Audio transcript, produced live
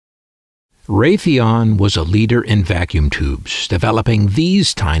Raytheon was a leader in vacuum tubes, developing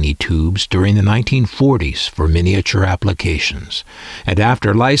these tiny tubes during the 1940s for miniature applications, and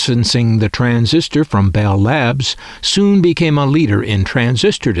after licensing the transistor from Bell Labs, soon became a leader in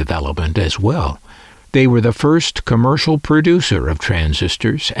transistor development as well. They were the first commercial producer of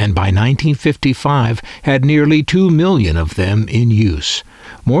transistors, and by 1955 had nearly 2 million of them in use,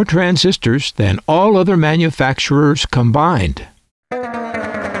 more transistors than all other manufacturers combined.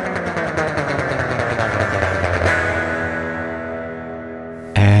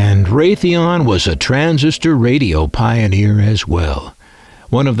 And Raytheon was a transistor radio pioneer as well,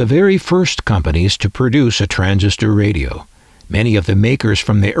 one of the very first companies to produce a transistor radio. Many of the makers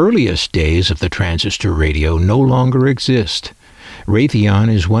from the earliest days of the transistor radio no longer exist. Raytheon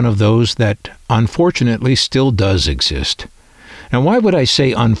is one of those that unfortunately still does exist. Now, why would I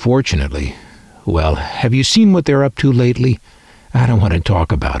say unfortunately? Well, have you seen what they're up to lately? I don't want to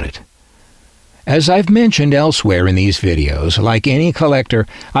talk about it. As I've mentioned elsewhere in these videos, like any collector,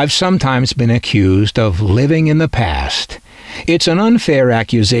 I've sometimes been accused of living in the past. It's an unfair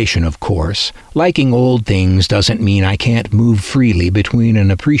accusation, of course. Liking old things doesn't mean I can't move freely between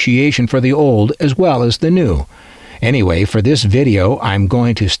an appreciation for the old as well as the new. Anyway, for this video, I'm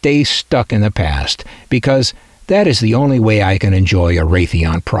going to stay stuck in the past, because that is the only way I can enjoy a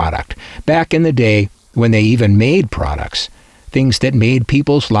Raytheon product. Back in the day, when they even made products, things that made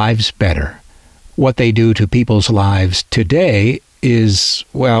people's lives better. What they do to people's lives today is,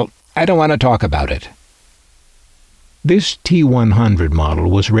 well, I don't want to talk about it. This T-100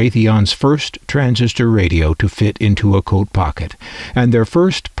 model was Raytheon's first transistor radio to fit into a coat pocket, and their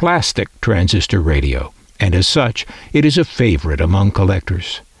first plastic transistor radio, and as such, it is a favorite among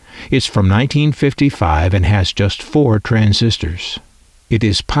collectors. It's from 1955 and has just 4 transistors. It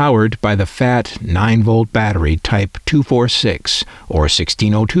is powered by the fat 9-volt battery type 246, or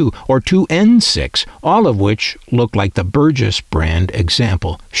 1602, or 2N6, all of which look like the Burgess brand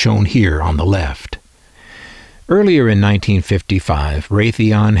example shown here on the left. Earlier in 1955,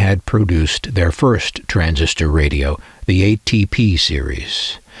 Raytheon had produced their first transistor radio, the ATP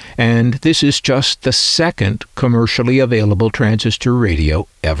series, and this is just the second commercially available transistor radio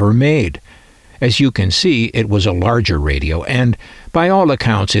ever made. As you can see, it was a larger radio, and by all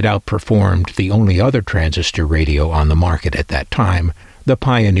accounts it outperformed the only other transistor radio on the market at that time, the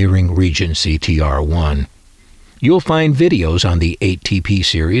pioneering Regency TR1. You'll find videos on the ATP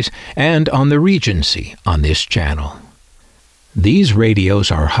series and on the Regency on this channel. These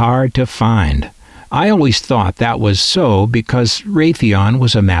radios are hard to find. I always thought that was so because Raytheon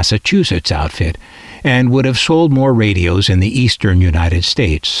was a Massachusetts outfit and would have sold more radios in the eastern United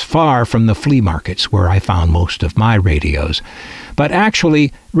States, far from the flea markets where I found most of my radios. But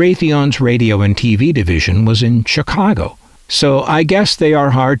actually, Raytheon's radio and TV division was in Chicago. So I guess they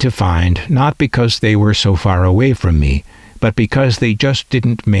are hard to find, not because they were so far away from me, but because they just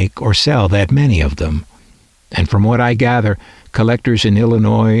didn't make or sell that many of them. And from what I gather, collectors in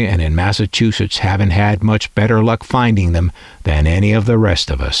Illinois and in Massachusetts haven't had much better luck finding them than any of the rest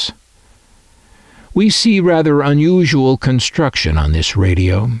of us. We see rather unusual construction on this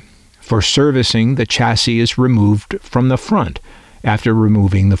radio. For servicing, the chassis is removed from the front after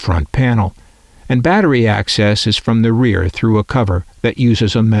removing the front panel, and battery access is from the rear through a cover that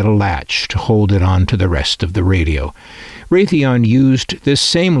uses a metal latch to hold it on to the rest of the radio. Raytheon used this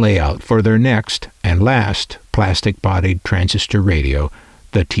same layout for their next and last plastic-bodied transistor radio,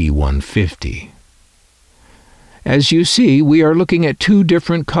 the T-150. As you see, we are looking at 2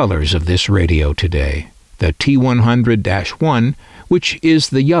 different colors of this radio today, the T-100-1, which is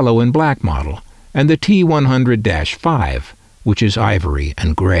the yellow and black model, and the T-100-5, which is ivory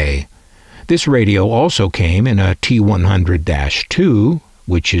and gray. This radio also came in a T-100-2,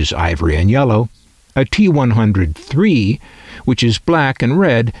 which is ivory and yellow, a T-100-3, which is black and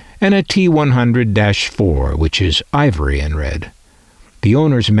red, and a T-100-4, which is ivory and red. The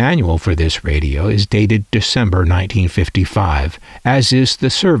owner's manual for this radio is dated December 1955, as is the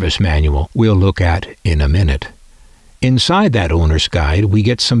service manual we'll look at in a minute. Inside that owner's guide, we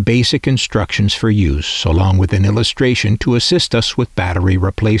get some basic instructions for use, along with an illustration to assist us with battery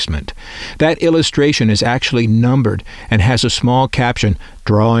replacement. That illustration is actually numbered and has a small caption,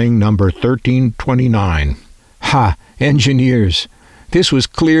 "Drawing number 1329. Ha! Engineers! This was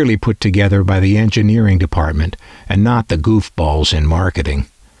clearly put together by the engineering department and not the goofballs in marketing.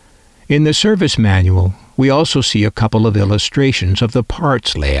 In the service manual, we also see a couple of illustrations of the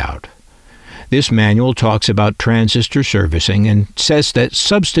parts layout. This manual talks about transistor servicing and says that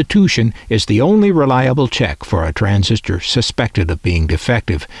substitution is the only reliable check for a transistor suspected of being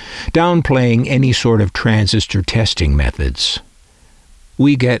defective, downplaying any sort of transistor testing methods.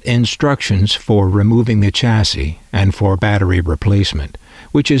 we get instructions for removing the chassis and for battery replacement,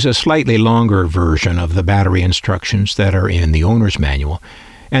 which is a slightly longer version of the battery instructions that are in the owner's manual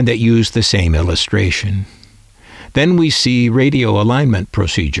and that use the same illustration. Then we see radio alignment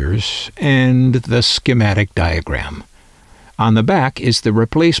procedures and the schematic diagram. On the back is the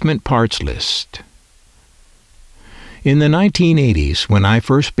replacement parts list. In the 1980s, when I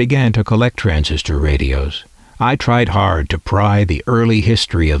first began to collect transistor radios, I tried hard to pry the early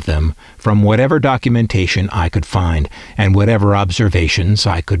history of them from whatever documentation I could find and whatever observations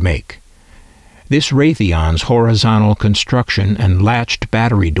I could make. This Raytheon's horizontal construction and latched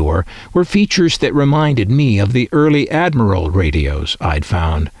battery door were features that reminded me of the early Admiral radios I'd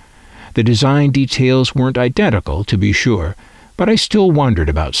found. The design details weren't identical, to be sure, but I still wondered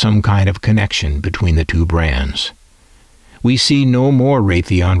about some kind of connection between the two brands. We see no more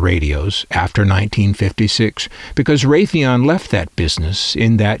Raytheon radios after 1956 because Raytheon left that business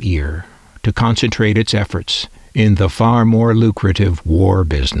in that year to concentrate its efforts in the far more lucrative war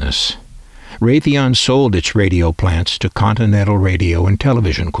business. Raytheon sold its radio plants to Continental Radio and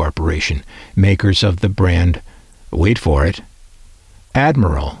Television Corporation, makers of the brand, wait for it,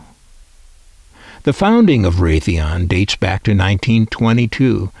 Admiral. The founding of Raytheon dates back to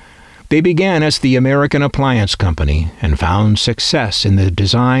 1922. They began as the American Appliance Company and found success in the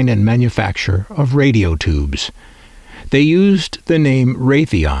design and manufacture of radio tubes. They used the name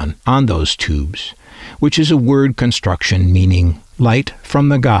Raytheon on those tubes, which is a word construction meaning light from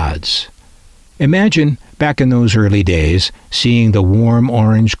the gods. Imagine, back in those early days, seeing the warm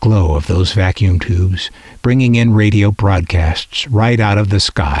orange glow of those vacuum tubes, bringing in radio broadcasts right out of the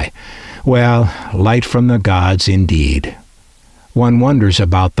sky. Well, light from the gods indeed. One wonders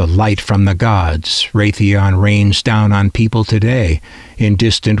about the light from the gods Raytheon rains down on people today in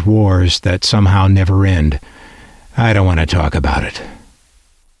distant wars that somehow never end. I don't want to talk about it.